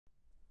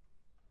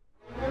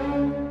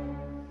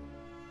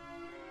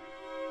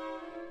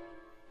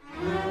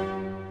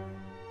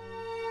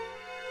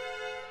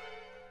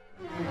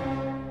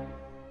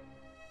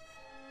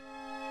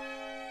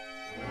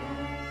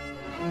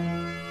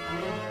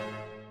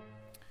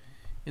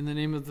In the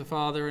name of the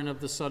Father, and of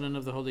the Son, and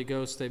of the Holy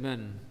Ghost,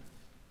 amen.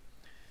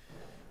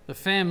 The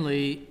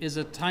family is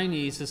a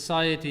tiny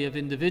society of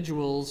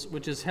individuals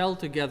which is held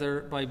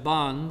together by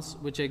bonds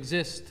which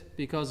exist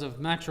because of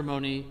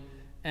matrimony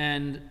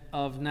and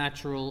of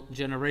natural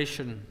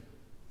generation.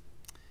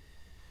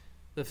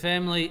 The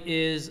family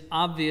is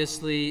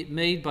obviously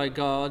made by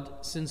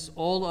God, since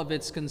all of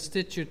its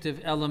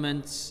constitutive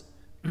elements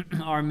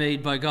are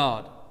made by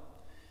God.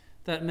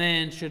 That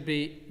man should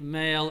be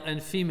male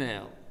and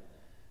female,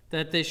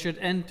 that they should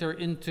enter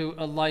into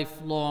a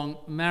lifelong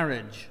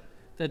marriage,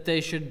 that they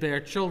should bear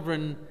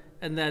children,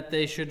 and that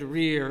they should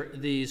rear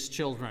these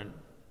children.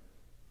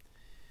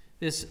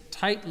 This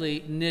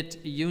tightly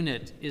knit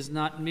unit is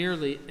not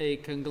merely a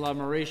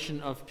conglomeration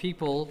of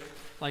people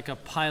like a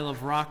pile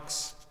of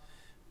rocks,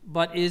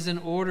 but is an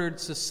ordered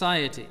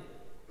society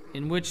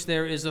in which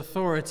there is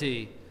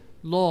authority,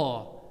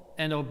 law,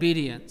 and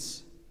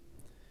obedience.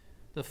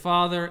 The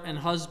father and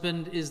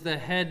husband is the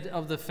head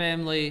of the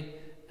family,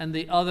 and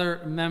the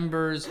other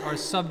members are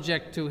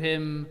subject to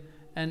him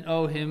and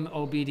owe him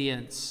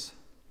obedience.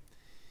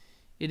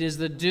 It is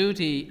the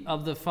duty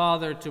of the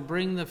father to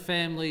bring the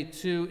family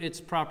to its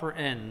proper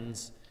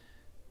ends,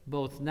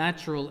 both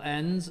natural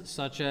ends,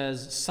 such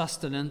as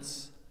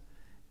sustenance,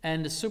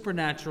 and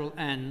supernatural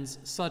ends,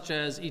 such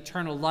as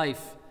eternal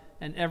life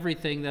and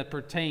everything that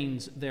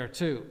pertains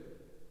thereto.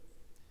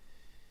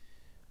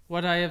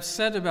 What I have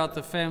said about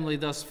the family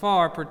thus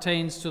far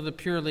pertains to the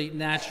purely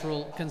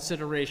natural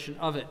consideration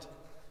of it.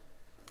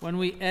 When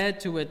we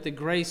add to it the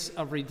grace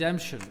of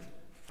redemption,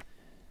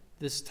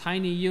 this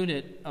tiny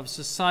unit of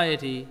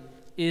society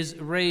is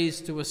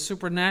raised to a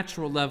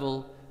supernatural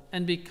level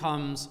and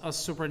becomes a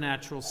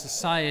supernatural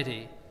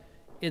society,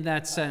 in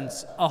that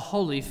sense, a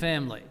holy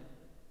family.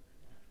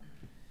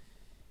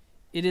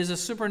 It is a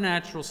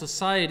supernatural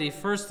society,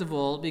 first of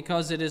all,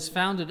 because it is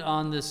founded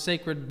on the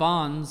sacred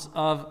bonds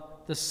of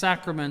the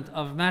sacrament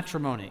of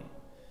matrimony.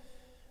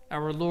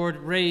 Our Lord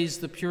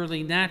raised the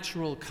purely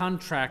natural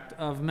contract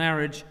of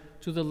marriage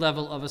to the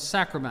level of a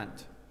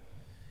sacrament.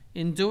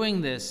 In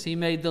doing this, he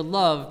made the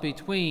love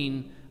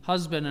between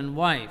husband and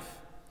wife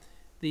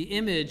the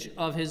image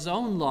of his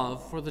own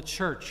love for the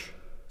church.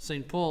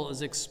 St. Paul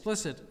is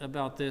explicit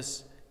about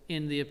this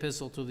in the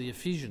epistle to the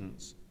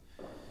Ephesians.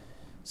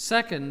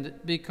 Second,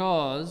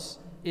 because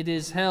it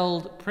is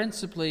held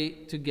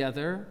principally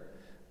together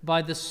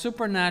by the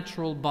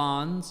supernatural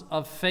bonds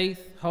of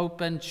faith,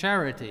 hope, and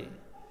charity,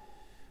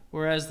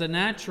 whereas the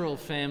natural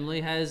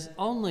family has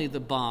only the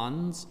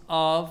bonds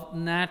of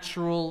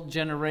natural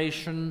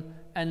generation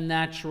and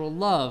natural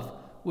love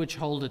which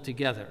hold it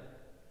together.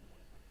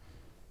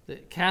 The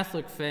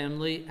Catholic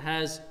family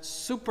has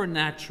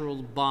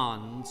supernatural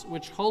bonds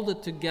which hold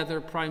it together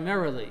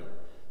primarily.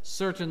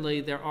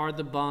 Certainly there are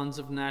the bonds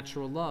of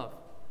natural love,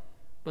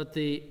 but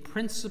the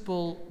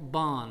principal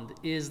bond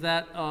is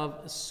that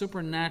of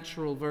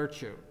supernatural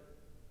virtue.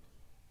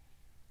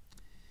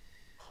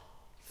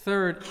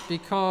 Third,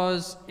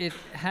 because it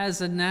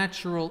has a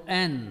natural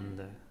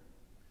end.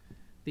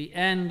 The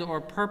end or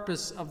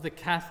purpose of the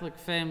Catholic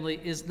family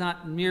is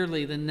not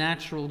merely the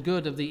natural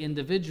good of the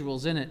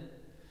individuals in it,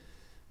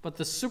 but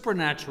the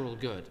supernatural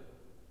good.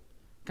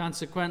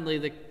 Consequently,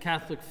 the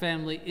Catholic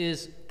family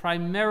is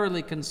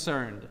primarily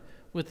concerned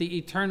with the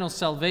eternal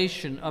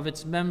salvation of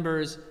its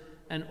members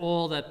and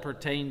all that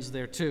pertains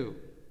thereto.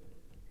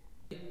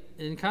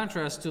 In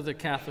contrast to the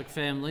Catholic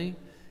family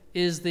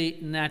is the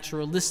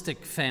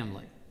naturalistic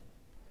family.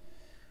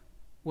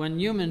 When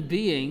human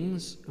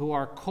beings who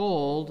are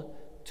called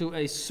to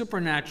a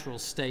supernatural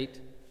state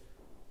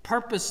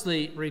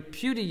purposely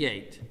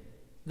repudiate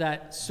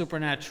that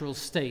supernatural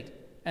state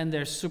and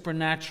their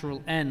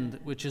supernatural end,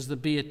 which is the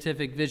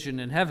beatific vision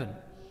in heaven,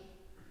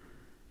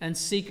 and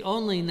seek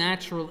only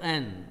natural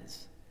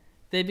ends,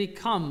 they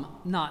become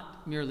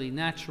not merely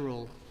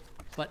natural,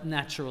 but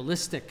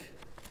naturalistic.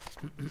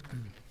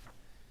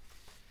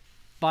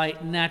 By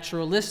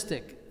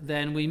naturalistic,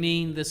 then, we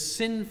mean the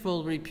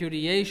sinful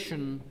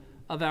repudiation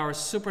of our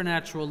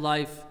supernatural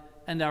life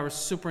and our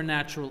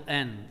supernatural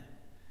end.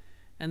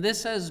 And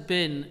this has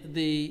been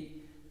the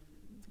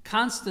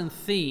constant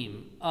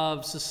theme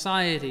of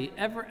society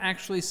ever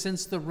actually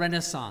since the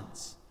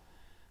Renaissance.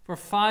 For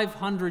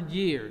 500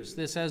 years,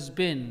 this has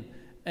been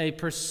a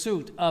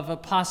pursuit of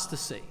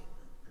apostasy,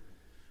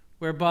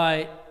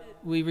 whereby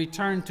we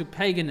return to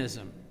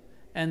paganism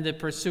and the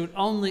pursuit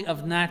only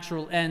of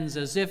natural ends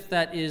as if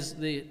that is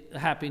the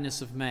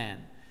happiness of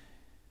man.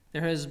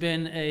 There has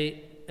been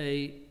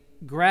a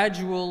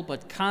gradual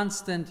but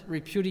constant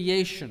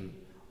repudiation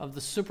of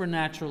the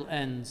supernatural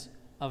ends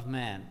of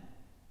man.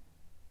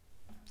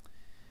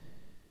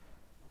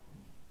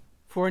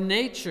 For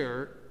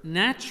nature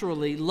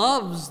naturally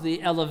loves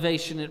the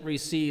elevation it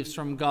receives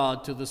from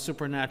God to the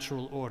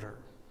supernatural order.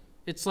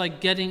 It's like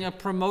getting a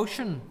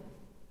promotion.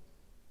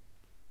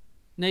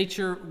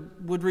 Nature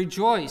would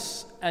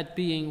rejoice at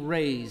being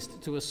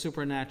raised to a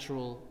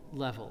supernatural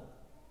level.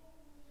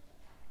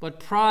 But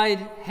pride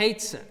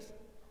hates it,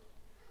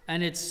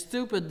 and it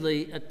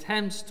stupidly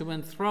attempts to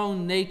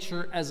enthrone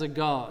nature as a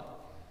god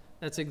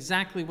That's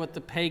exactly what the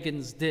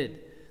pagans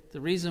did.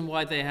 The reason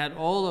why they had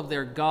all of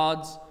their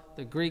gods,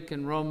 the Greek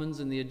and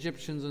Romans and the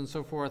Egyptians and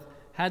so forth,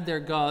 had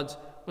their gods,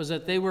 was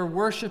that they were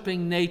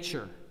worshiping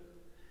nature.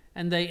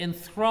 And they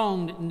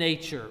enthroned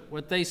nature,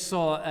 what they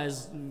saw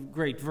as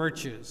great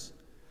virtues,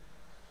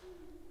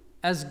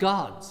 as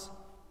gods.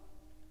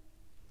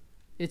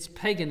 It's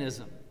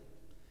paganism.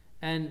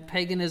 And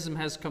paganism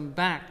has come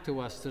back to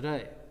us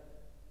today.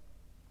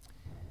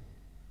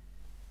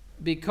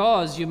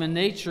 Because human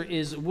nature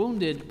is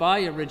wounded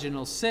by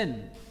original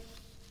sin,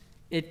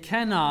 it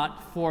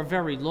cannot, for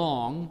very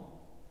long,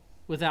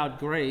 without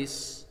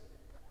grace,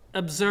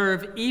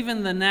 observe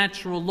even the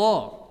natural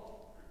law.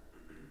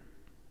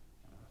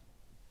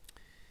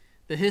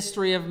 The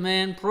history of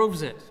man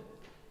proves it.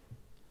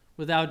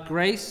 Without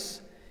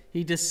grace,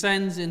 he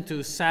descends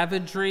into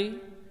savagery,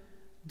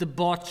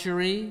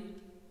 debauchery,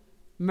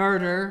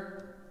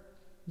 murder,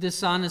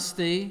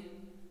 dishonesty,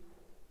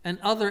 and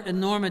other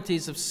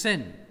enormities of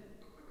sin,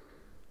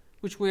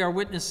 which we are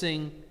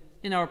witnessing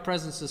in our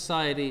present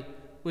society,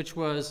 which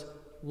was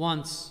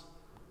once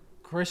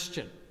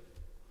Christian,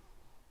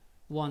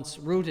 once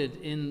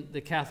rooted in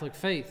the Catholic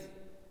faith,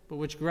 but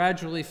which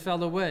gradually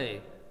fell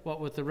away, what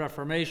with the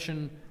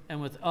Reformation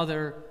and with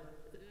other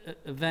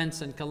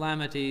events and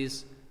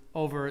calamities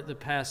over the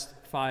past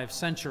 5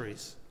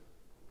 centuries.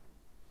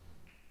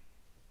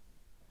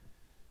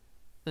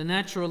 The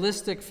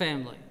naturalistic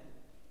family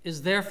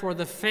is therefore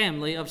the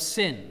family of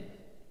sin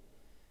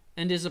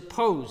and is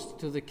opposed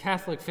to the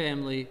Catholic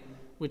family,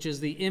 which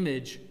is the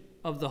image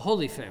of the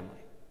Holy Family.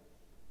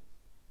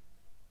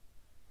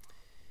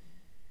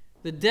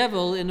 The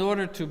devil, in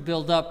order to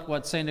build up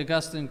what St.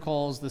 Augustine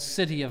calls the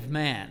city of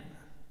man,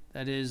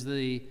 that is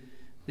the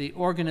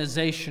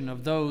organization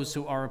of those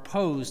who are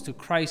opposed to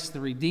Christ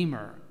the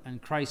Redeemer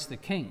and Christ the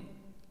King,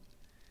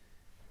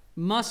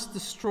 must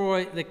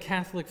destroy the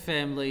Catholic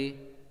family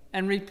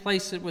and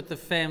replace it with the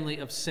family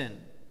of sin.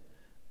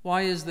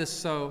 Why is this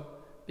so?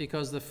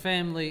 Because the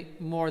family,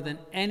 more than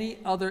any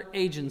other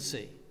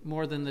agency,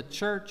 more than the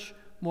church,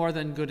 more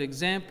than good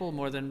example,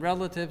 more than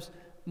relatives,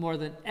 more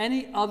than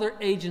any other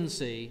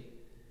agency,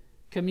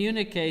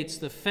 communicates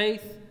the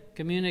faith,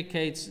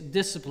 communicates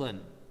discipline,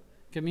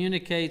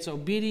 communicates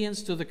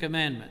obedience to the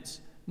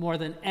commandments, more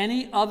than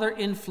any other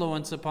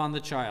influence upon the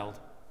child.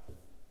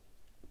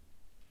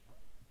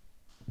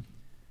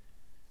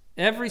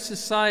 Every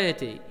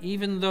society,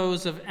 even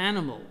those of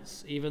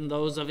animals, even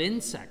those of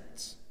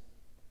insects,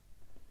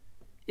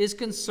 is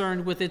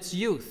concerned with its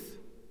youth.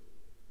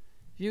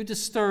 If you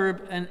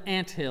disturb an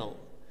anthill,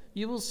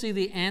 you will see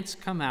the ants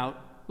come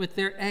out with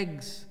their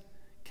eggs,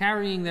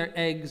 carrying their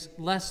eggs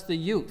lest the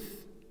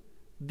youth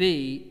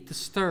be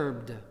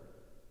disturbed.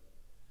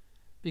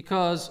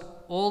 Because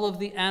all of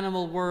the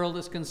animal world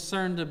is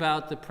concerned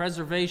about the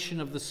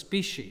preservation of the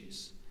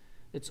species.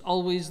 It's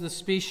always the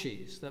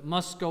species that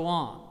must go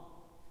on.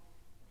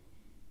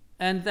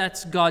 And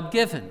that's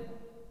God-given.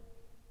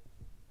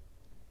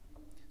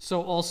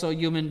 So also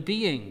human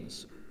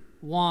beings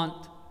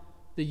want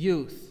the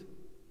youth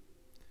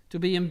to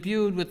be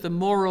imbued with the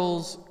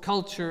morals,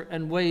 culture,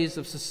 and ways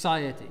of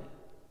society.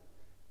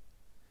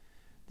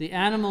 The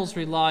animals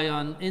rely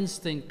on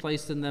instinct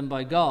placed in them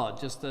by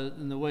God, just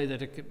in the way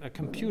that a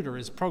computer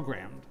is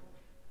programmed.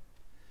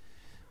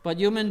 But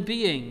human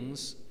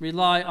beings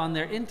rely on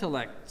their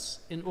intellects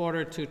in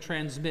order to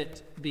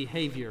transmit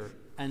behavior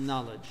and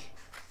knowledge.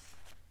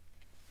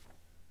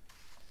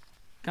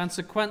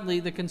 Consequently,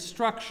 the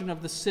construction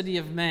of the city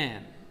of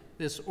man,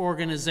 this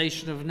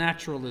organization of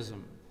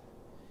naturalism,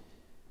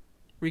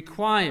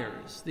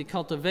 requires the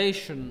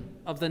cultivation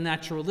of the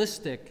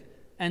naturalistic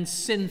and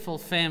sinful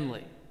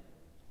family.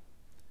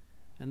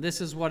 And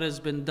this is what has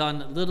been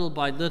done little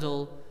by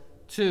little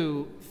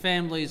to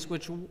families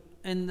which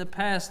in the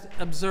past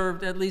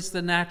observed at least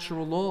the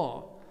natural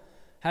law,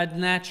 had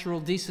natural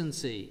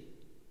decency.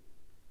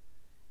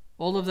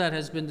 All of that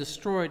has been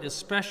destroyed,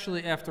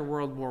 especially after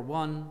World War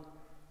I,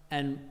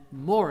 and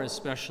more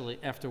especially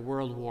after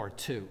World War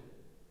II.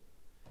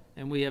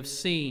 And we have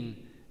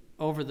seen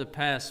over the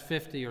past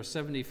 50 or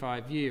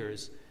 75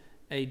 years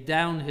a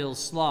downhill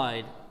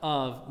slide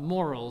of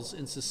morals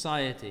in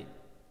society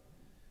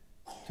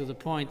to the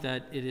point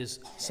that it is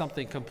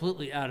something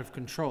completely out of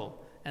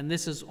control. And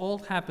this is all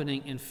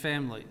happening in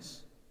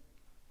families.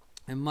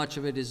 And much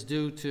of it is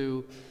due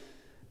to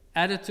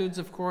attitudes,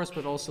 of course,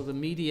 but also the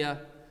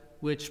media,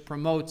 which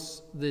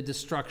promotes the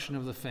destruction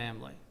of the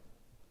family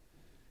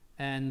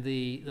and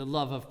the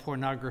love of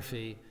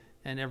pornography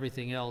and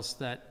everything else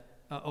that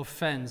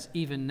offends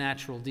even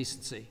natural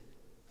decency.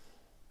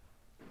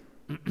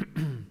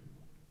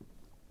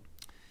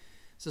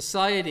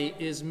 Society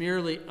is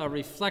merely a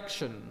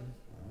reflection,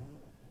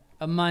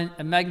 a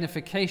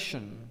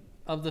magnification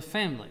of the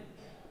family.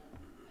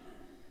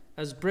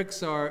 As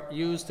bricks are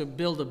used to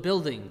build a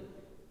building,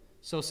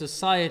 so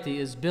society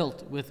is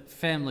built with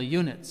family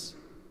units.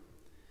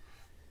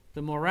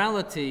 The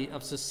morality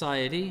of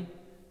society,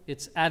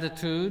 its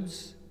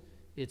attitudes,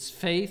 its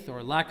faith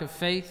or lack of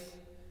faith,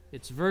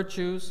 its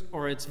virtues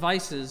or its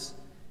vices,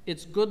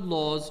 its good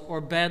laws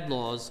or bad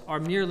laws are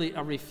merely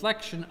a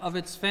reflection of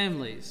its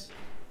families.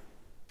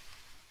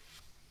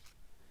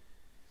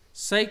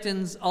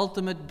 Satan's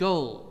ultimate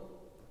goal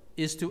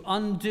is to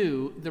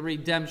undo the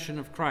redemption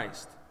of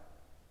Christ.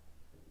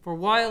 For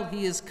while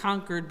he is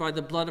conquered by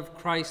the blood of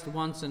Christ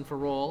once and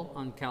for all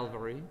on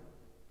Calvary,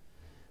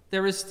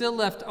 there is still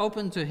left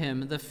open to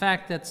him the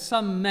fact that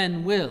some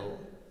men will,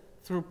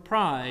 through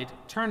pride,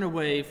 turn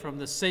away from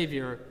the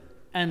Savior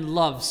and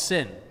love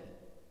sin.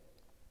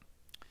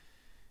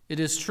 It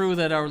is true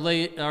that our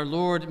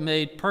Lord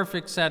made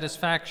perfect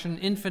satisfaction,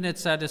 infinite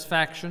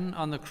satisfaction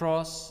on the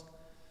cross,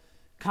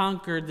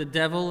 conquered the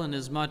devil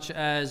inasmuch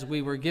as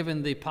we were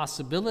given the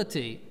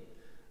possibility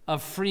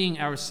of freeing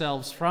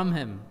ourselves from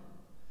him.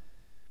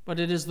 But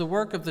it is the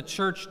work of the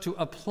church to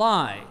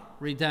apply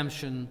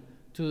redemption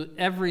to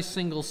every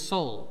single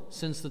soul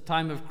since the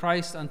time of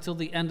Christ until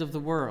the end of the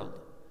world.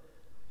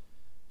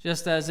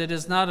 Just as it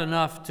is not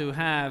enough to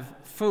have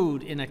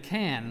food in a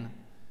can,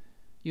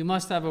 you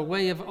must have a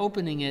way of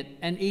opening it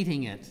and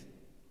eating it.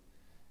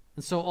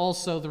 And so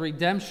also the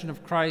redemption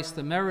of Christ,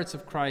 the merits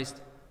of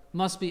Christ,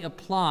 must be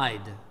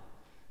applied.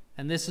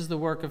 And this is the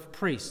work of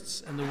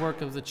priests and the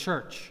work of the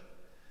church.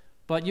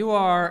 But you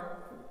are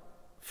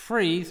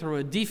free, through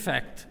a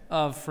defect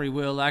of free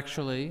will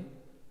actually,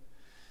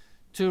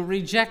 to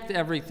reject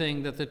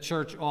everything that the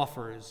church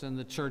offers and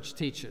the church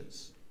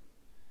teaches,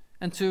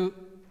 and to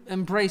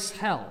embrace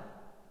hell.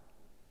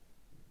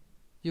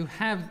 You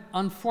have,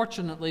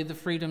 unfortunately, the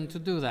freedom to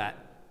do that.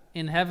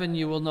 In heaven,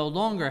 you will no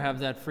longer have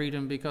that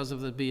freedom because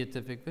of the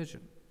beatific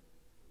vision.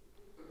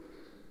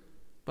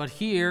 But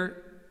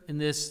here, in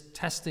this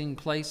testing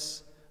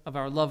place of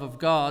our love of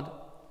God,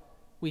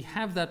 we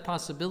have that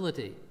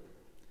possibility.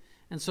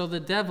 And so the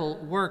devil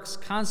works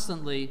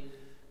constantly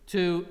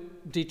to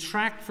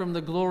detract from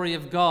the glory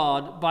of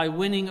God by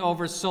winning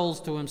over souls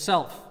to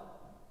himself.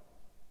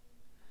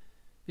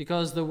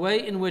 Because the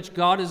way in which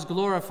God is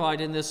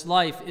glorified in this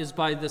life is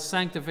by the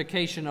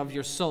sanctification of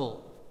your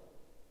soul.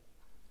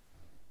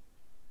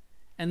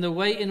 And the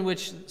way in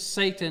which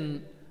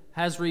Satan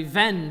has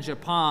revenge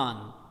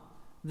upon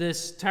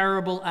this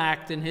terrible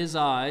act in his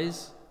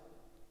eyes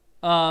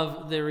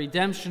of the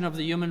redemption of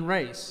the human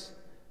race,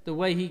 the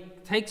way he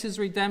takes his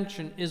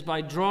redemption is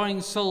by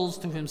drawing souls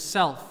to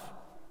himself.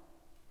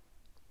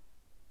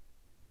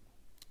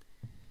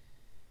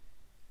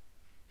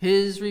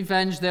 His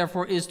revenge,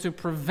 therefore, is to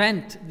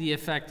prevent the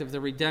effect of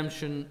the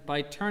redemption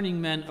by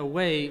turning men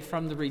away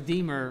from the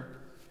Redeemer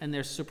and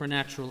their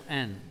supernatural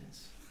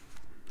ends.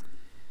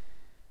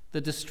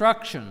 The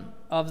destruction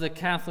of the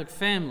Catholic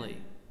family,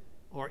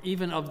 or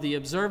even of the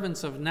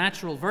observance of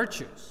natural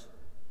virtues,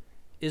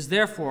 is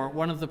therefore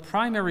one of the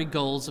primary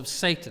goals of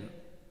Satan,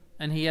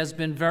 and he has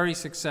been very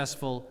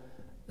successful,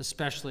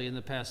 especially in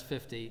the past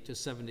 50 to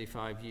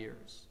 75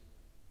 years.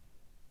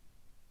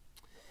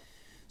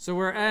 So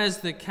whereas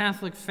the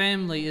Catholic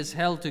family is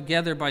held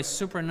together by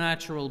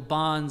supernatural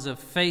bonds of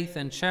faith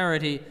and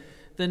charity,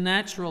 the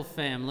natural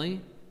family,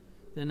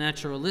 the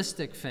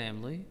naturalistic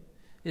family,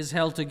 is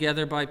held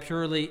together by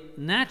purely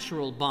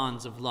natural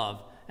bonds of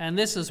love. And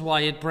this is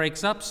why it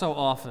breaks up so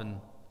often.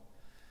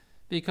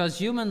 Because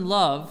human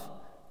love,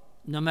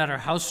 no matter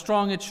how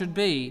strong it should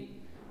be,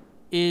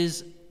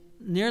 is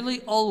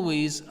nearly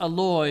always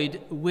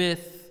alloyed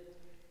with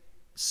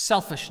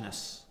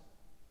selfishness.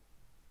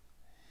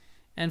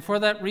 And for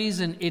that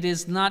reason, it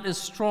is not as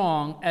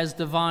strong as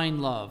divine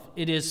love.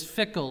 It is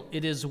fickle,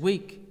 it is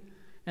weak.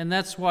 And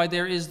that's why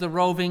there is the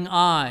roving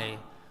eye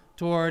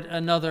toward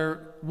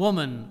another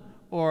woman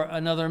or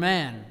another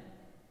man,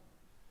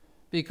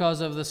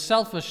 because of the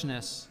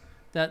selfishness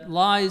that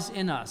lies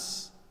in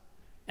us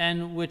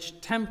and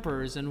which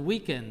tempers and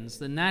weakens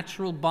the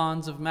natural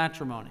bonds of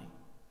matrimony.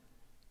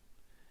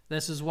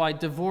 This is why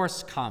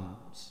divorce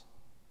comes,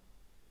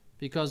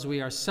 because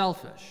we are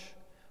selfish,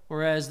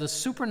 whereas the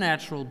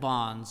supernatural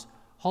bonds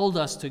hold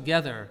us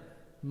together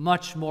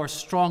much more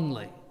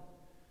strongly,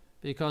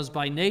 because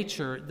by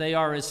nature they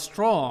are as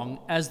strong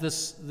as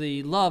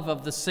the love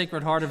of the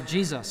Sacred Heart of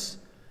Jesus.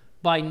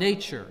 By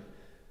nature,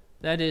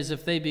 that is,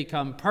 if they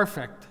become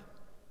perfect,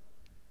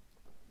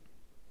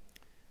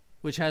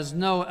 which has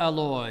no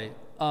alloy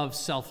of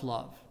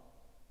self-love.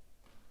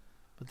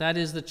 But that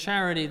is the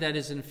charity that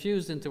is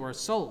infused into our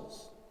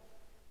souls.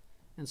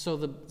 And so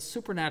the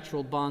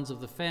supernatural bonds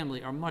of the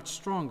family are much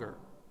stronger.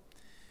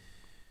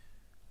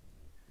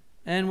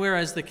 And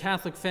whereas the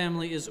Catholic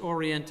family is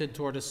oriented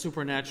toward a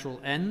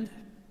supernatural end,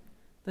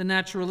 the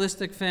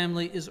naturalistic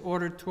family is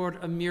ordered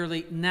toward a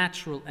merely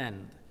natural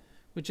end,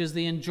 which is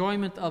the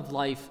enjoyment of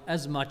life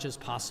as much as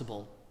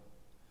possible.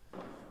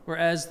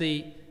 Whereas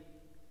the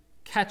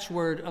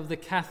catchword of the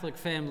Catholic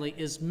family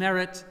is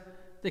merit,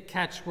 the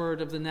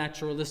catchword of the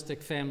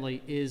naturalistic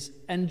family is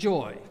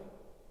enjoy.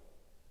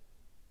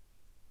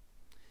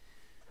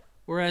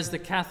 Whereas the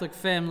Catholic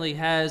family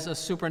has a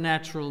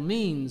supernatural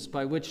means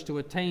by which to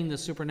attain the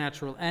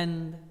supernatural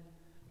end,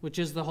 which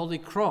is the Holy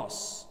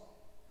Cross,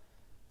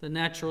 the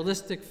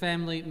naturalistic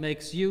family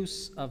makes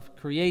use of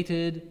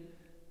created,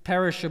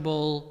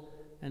 perishable,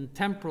 and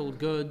temporal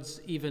goods,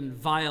 even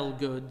vile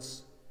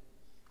goods,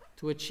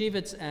 to achieve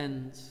its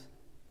ends,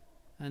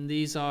 and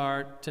these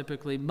are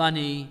typically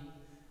money,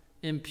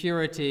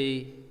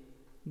 impurity,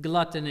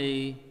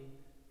 gluttony,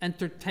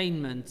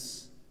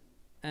 entertainments,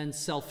 and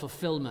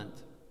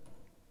self-fulfillment.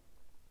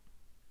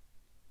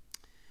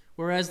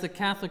 Whereas the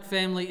Catholic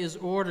family is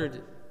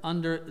ordered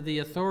under the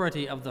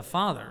authority of the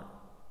Father,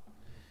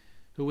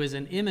 who is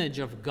an image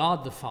of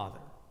God the Father.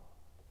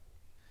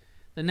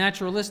 The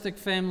naturalistic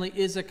family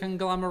is a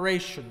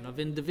conglomeration of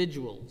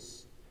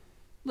individuals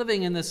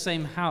living in the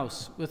same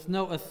house with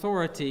no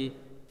authority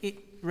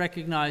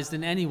recognized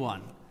in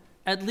anyone,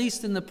 at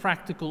least in the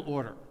practical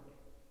order.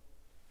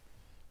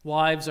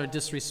 Wives are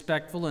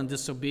disrespectful and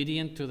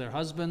disobedient to their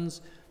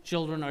husbands.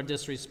 Children are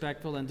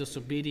disrespectful and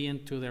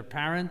disobedient to their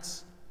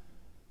parents.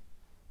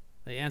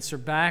 They answer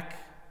back.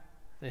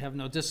 They have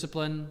no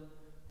discipline.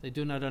 They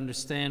do not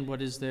understand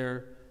what is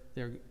their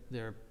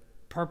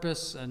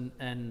purpose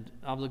and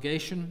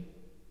obligation.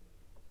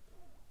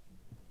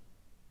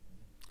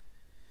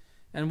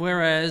 And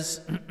whereas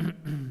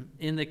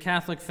in the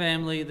Catholic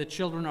family, the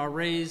children are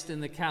raised in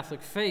the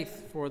Catholic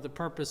faith for the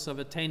purpose of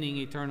attaining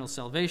eternal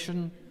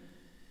salvation,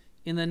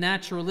 in the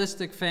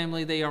naturalistic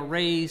family, they are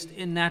raised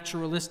in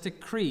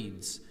naturalistic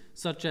creeds,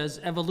 such as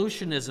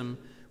evolutionism,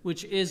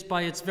 which is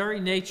by its very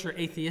nature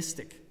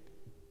atheistic.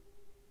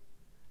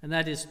 And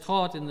that is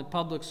taught in the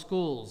public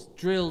schools,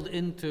 drilled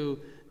into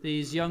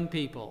these young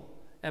people.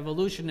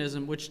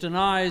 Evolutionism, which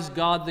denies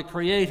God the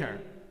Creator.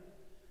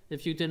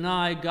 If you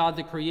deny God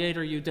the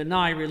Creator, you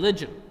deny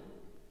religion.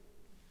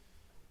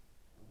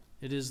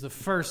 It is the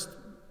first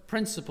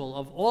principle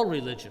of all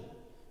religion,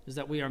 is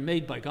that we are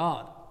made by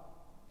God.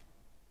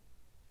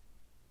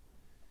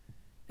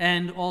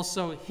 And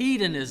also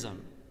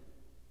hedonism,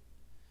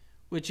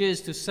 which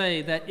is to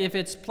say that if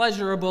it's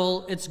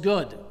pleasurable, it's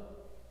good.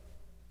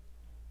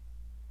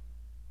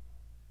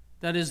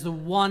 That is, the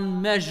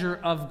one measure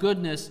of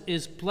goodness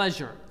is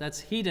pleasure. That's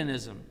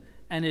hedonism.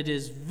 And it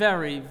is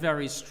very,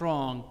 very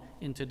strong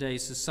in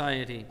today's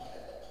society.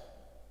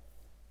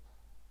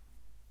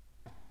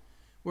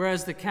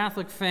 Whereas the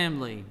Catholic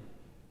family,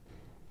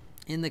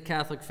 in the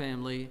Catholic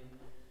family,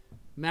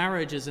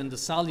 marriage is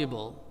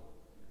indissoluble,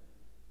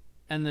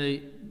 and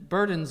the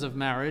burdens of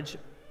marriage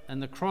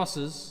and the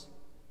crosses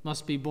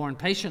must be borne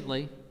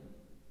patiently.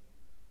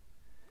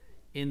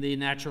 In the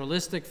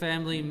naturalistic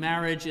family,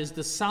 marriage is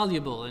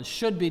dissoluble and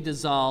should be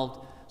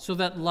dissolved so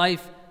that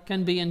life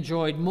can be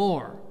enjoyed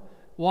more.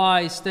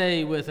 Why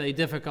stay with a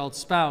difficult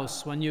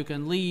spouse when you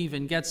can leave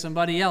and get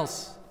somebody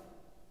else?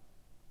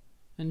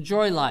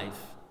 Enjoy life.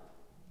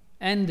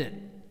 End it.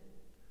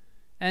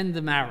 End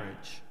the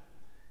marriage.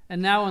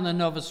 And now in the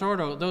Novus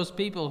Ordo, those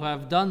people who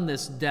have done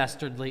this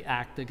dastardly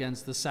act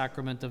against the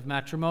sacrament of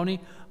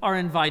matrimony are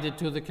invited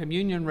to the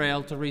communion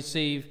rail to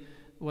receive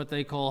what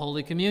they call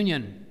Holy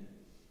Communion,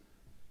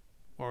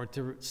 or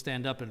to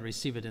stand up and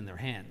receive it in their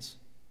hands,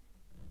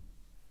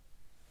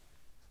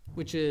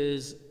 which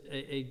is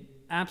an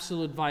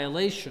absolute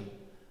violation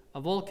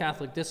of all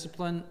Catholic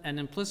discipline and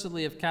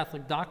implicitly of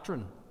Catholic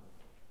doctrine.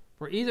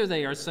 For either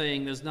they are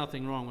saying there's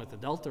nothing wrong with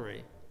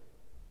adultery,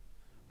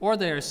 or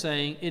they are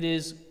saying it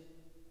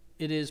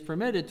is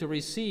permitted to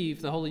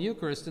receive the Holy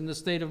Eucharist in the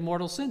state of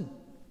mortal sin.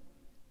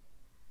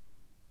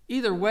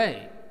 Either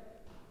way,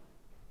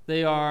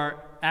 they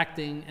are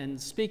acting and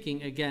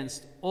speaking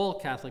against all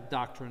Catholic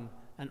doctrine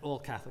and all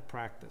Catholic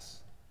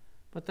practice.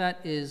 But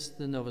that is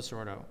the Novus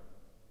Ordo.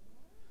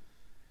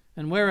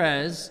 And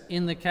whereas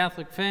in the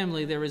Catholic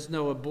family there is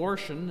no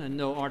abortion and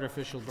no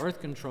artificial birth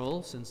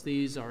control, since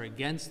these are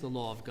against the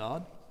law of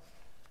God,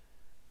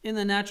 in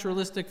the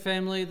naturalistic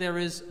family there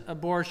is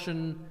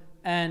abortion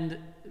and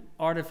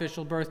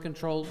artificial birth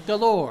control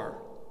galore.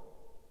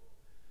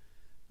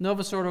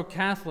 Novus Ordo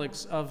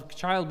Catholics of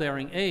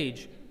childbearing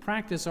age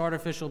practice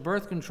artificial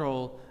birth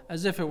control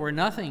as if it were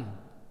nothing.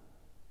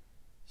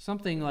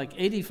 Something like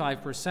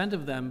 85%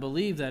 of them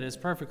believe that it's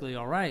perfectly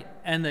all right,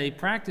 and they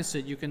practice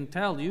it. You can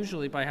tell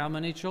usually by how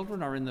many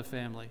children are in the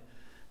family.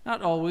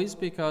 Not always,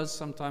 because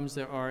sometimes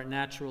there are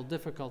natural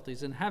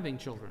difficulties in having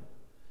children.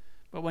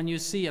 But when you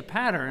see a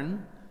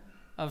pattern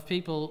of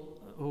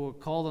people who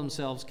call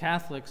themselves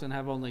Catholics and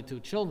have only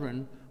 2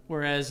 children,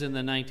 whereas in the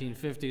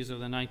 1950s or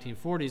the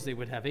 1940s they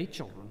would have 8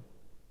 children,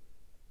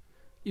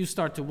 you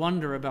start to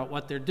wonder about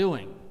what they're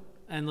doing,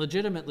 and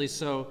legitimately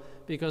so,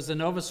 because the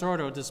Novus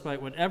Ordo,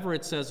 despite whatever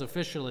it says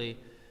officially,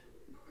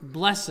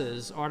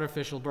 blesses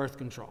artificial birth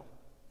control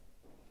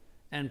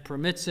and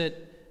permits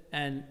it,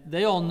 and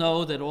they all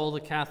know that all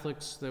the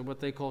Catholics, what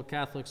they call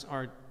Catholics,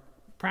 are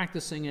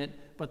practicing it,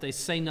 but they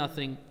say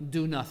nothing,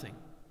 do nothing.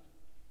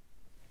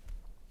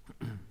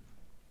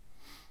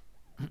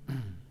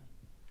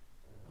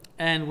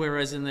 And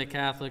whereas in the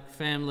Catholic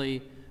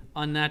family,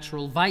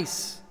 unnatural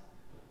vice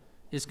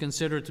is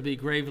considered to be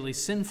gravely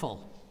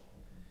sinful,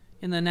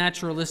 in the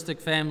naturalistic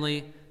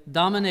family,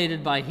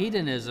 dominated by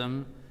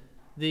hedonism,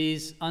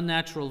 these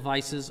unnatural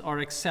vices are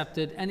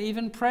accepted and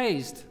even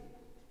praised.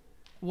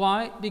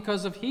 Why?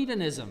 Because of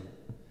hedonism.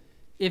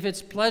 If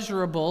it's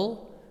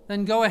pleasurable,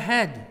 then go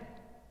ahead.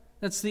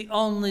 That's the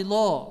only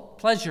law,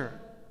 pleasure.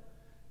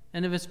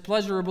 And if it's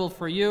pleasurable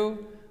for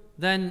you,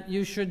 then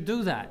you should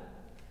do that.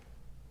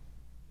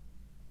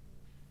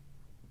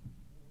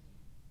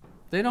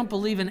 They don't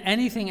believe in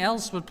anything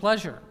else but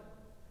pleasure.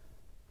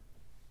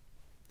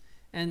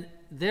 And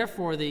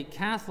therefore, the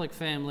Catholic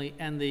family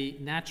and the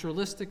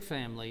naturalistic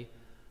family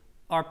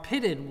are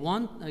pitted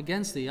one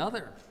against the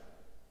other.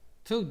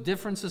 Two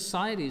different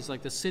societies,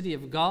 like the city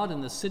of God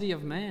and the city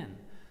of man.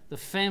 The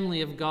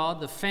family of God,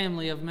 the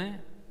family of man.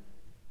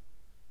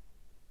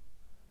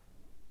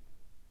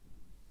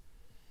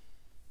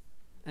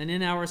 And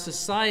in our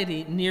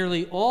society,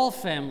 nearly all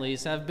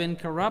families have been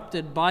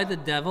corrupted by the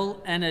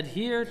devil and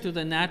adhere to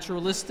the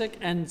naturalistic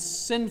and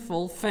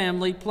sinful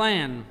family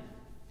plan.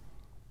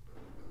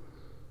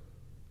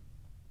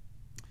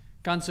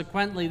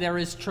 Consequently, there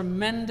is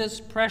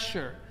tremendous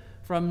pressure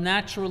from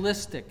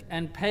naturalistic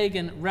and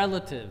pagan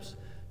relatives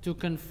to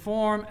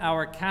conform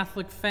our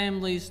Catholic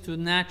families to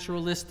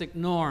naturalistic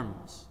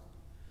norms.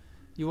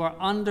 You are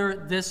under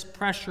this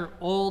pressure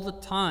all the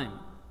time,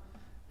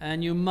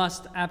 and you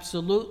must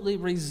absolutely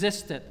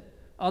resist it.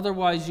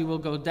 Otherwise, you will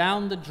go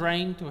down the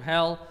drain to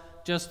hell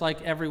just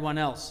like everyone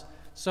else.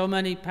 So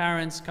many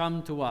parents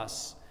come to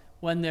us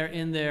when they're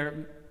in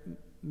their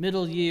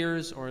middle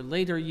years or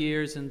later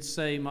years and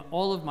say,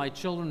 all of my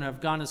children have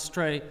gone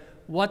astray.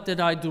 What did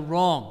I do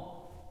wrong?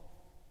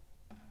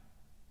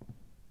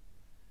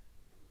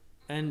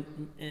 And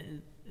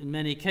in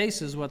many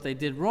cases, what they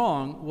did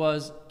wrong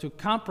was to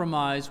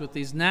compromise with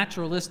these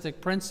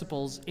naturalistic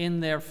principles in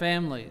their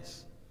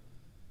families,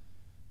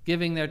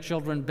 giving their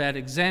children bad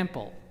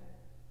example,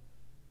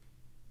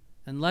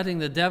 and letting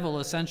the devil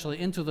essentially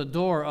into the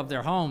door of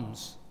their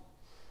homes.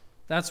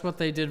 That's what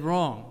they did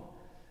wrong.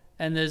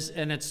 And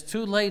it's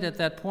too late at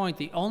that point.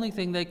 The only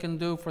thing they can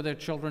do for their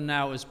children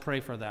now is pray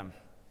for them.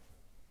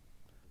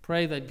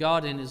 Pray that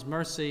God in His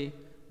mercy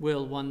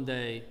will one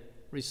day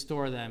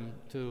restore them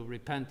to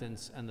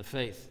repentance and the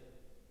faith.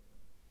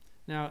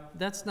 Now,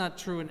 that's not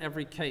true in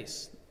every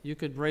case. You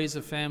could raise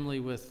a family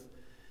with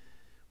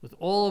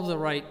all of the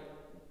right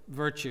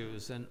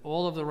virtues and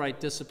all of the right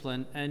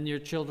discipline, and your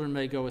children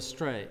may go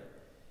astray.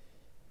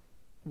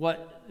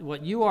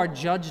 What you are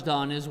judged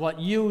on is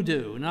what you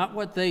do, not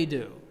what they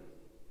do.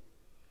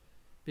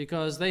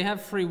 Because they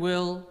have free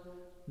will,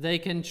 they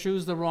can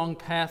choose the wrong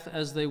path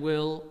as they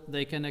will,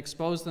 they can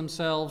expose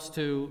themselves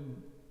to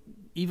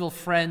evil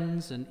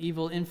friends and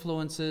evil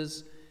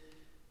influences.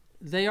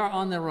 They are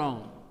on their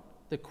own.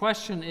 The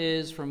question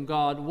is from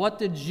God, what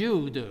did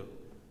you do?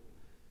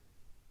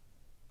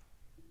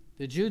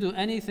 Did you do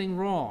anything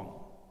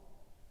wrong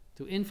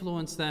to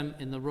influence them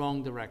in the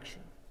wrong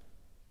direction?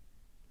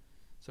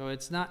 So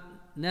it's not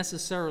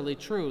necessarily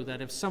true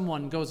that if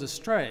someone goes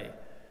astray,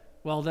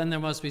 well, then there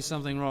must be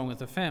something wrong with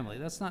the family.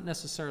 That's not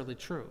necessarily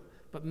true.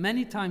 But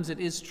many times it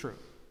is true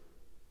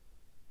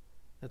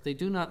that they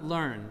do not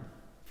learn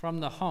from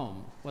the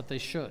home what they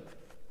should.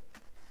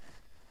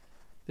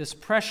 This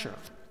pressure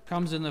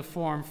comes in the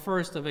form,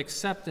 first, of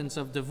acceptance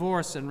of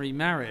divorce and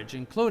remarriage,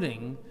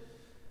 including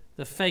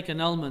the fake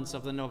annulments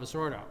of the Novus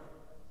Ordo.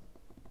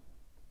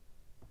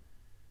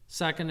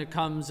 Second, it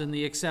comes in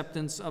the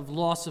acceptance of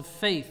loss of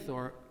faith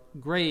or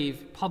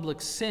grave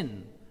public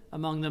sin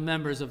among the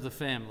members of the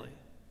family.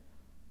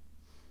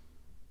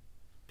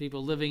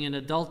 People living in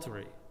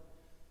adultery.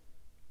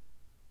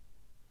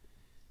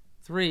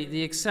 3,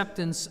 the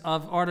acceptance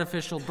of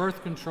artificial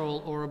birth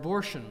control or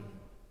abortion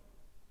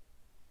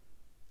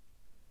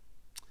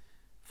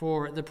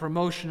for the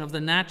promotion of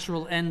the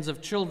natural ends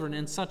of children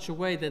in such a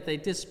way that they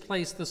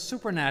displace the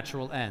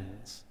supernatural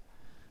ends.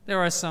 There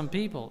are some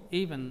people,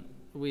 even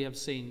we have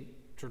seen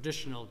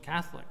traditional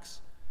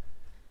Catholics,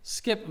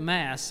 skip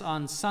Mass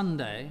on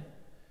Sunday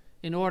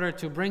in order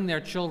to bring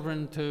their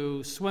children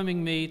to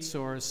swimming meets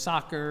or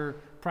soccer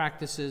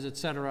practices,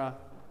 etc.,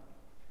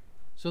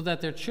 so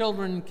that their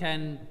children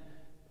can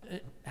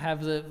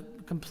have the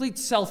complete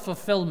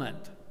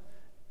self-fulfillment,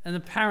 and the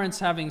parents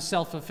having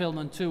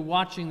self-fulfillment too,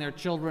 watching their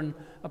children,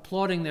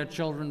 applauding their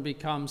children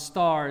become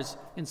stars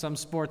in some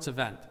sports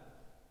event.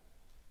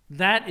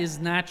 That is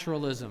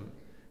naturalism.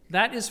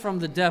 That is from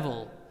the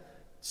devil.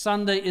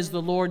 Sunday is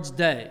the Lord's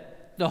day.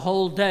 The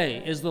whole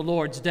day is the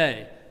Lord's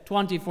day.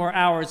 24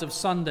 hours of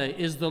Sunday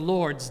is the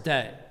Lord's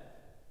day.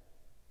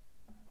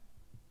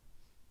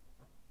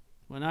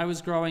 When I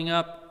was growing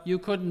up, you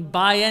couldn't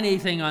buy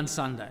anything on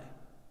Sunday.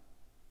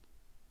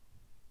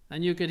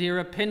 And you could hear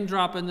a pin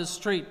drop in the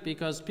street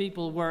because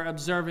people were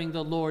observing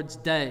the Lord's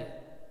day.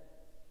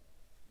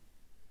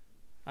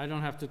 I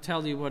don't have to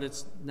tell you what it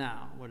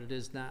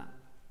is now.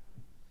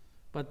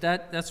 But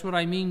that's what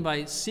I mean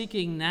by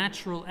seeking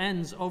natural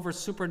ends over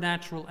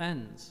supernatural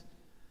ends,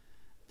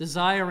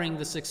 desiring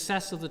the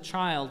success of the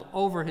child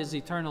over his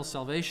eternal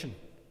salvation.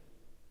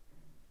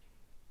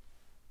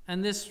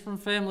 And this from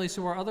families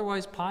who are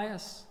otherwise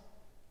pious,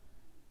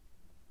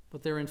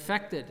 but they're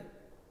infected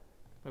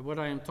by what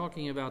I am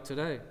talking about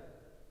today.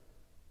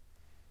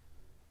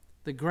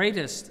 The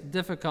greatest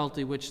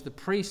difficulty which the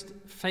priest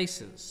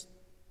faces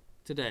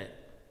today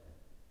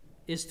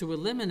is to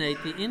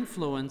eliminate the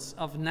influence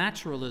of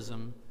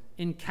naturalism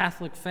in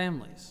Catholic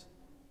families.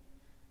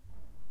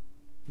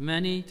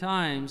 Many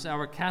times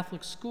our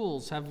Catholic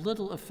schools have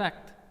little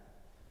effect,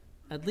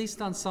 at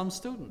least on some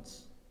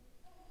students,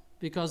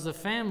 because the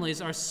families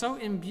are so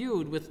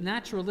imbued with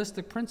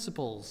naturalistic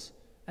principles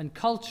and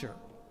culture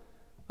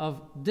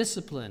of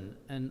discipline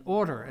and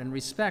order and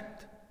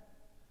respect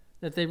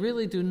that they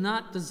really do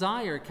not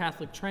desire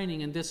Catholic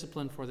training and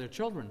discipline for their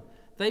children.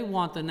 They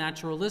want the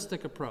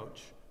naturalistic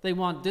approach. They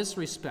want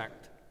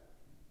disrespect.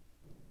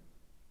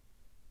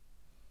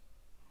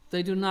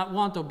 They do not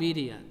want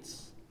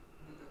obedience.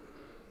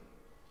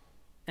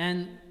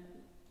 And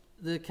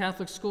the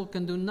Catholic school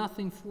can do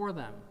nothing for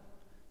them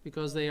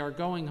because they are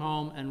going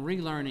home and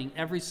relearning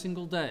every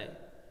single day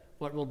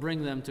what will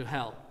bring them to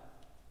hell.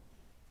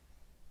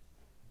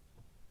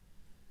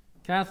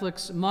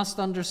 Catholics must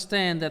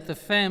understand that the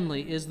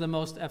family is the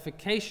most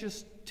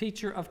efficacious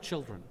teacher of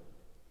children.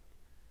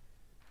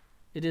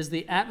 It is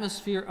the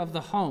atmosphere of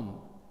the home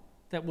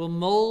that will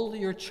mold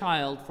your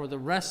child for the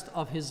rest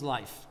of his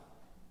life.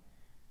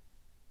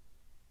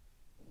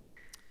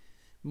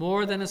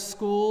 More than a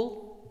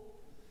school,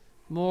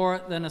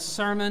 more than a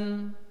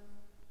sermon,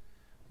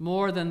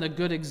 more than the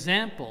good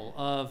example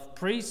of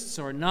priests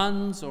or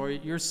nuns or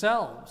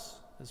yourselves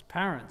as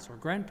parents or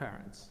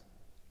grandparents.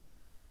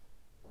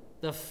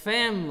 The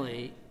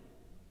family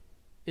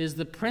is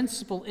the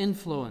principal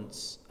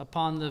influence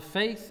upon the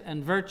faith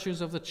and virtues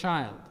of the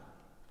child.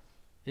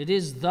 It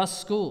is the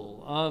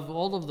school of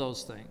all of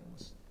those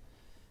things.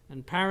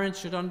 And parents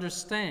should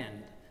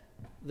understand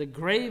the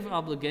grave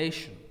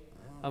obligation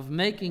of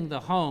making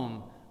the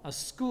home a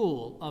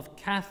school of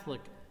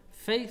Catholic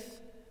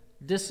faith,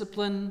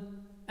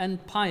 discipline,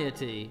 and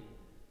piety,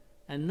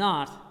 and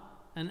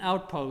not an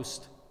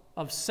outpost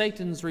of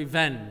Satan's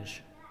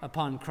revenge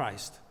upon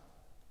Christ.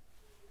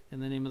 In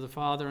the name of the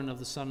Father, and of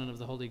the Son, and of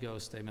the Holy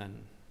Ghost,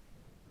 amen.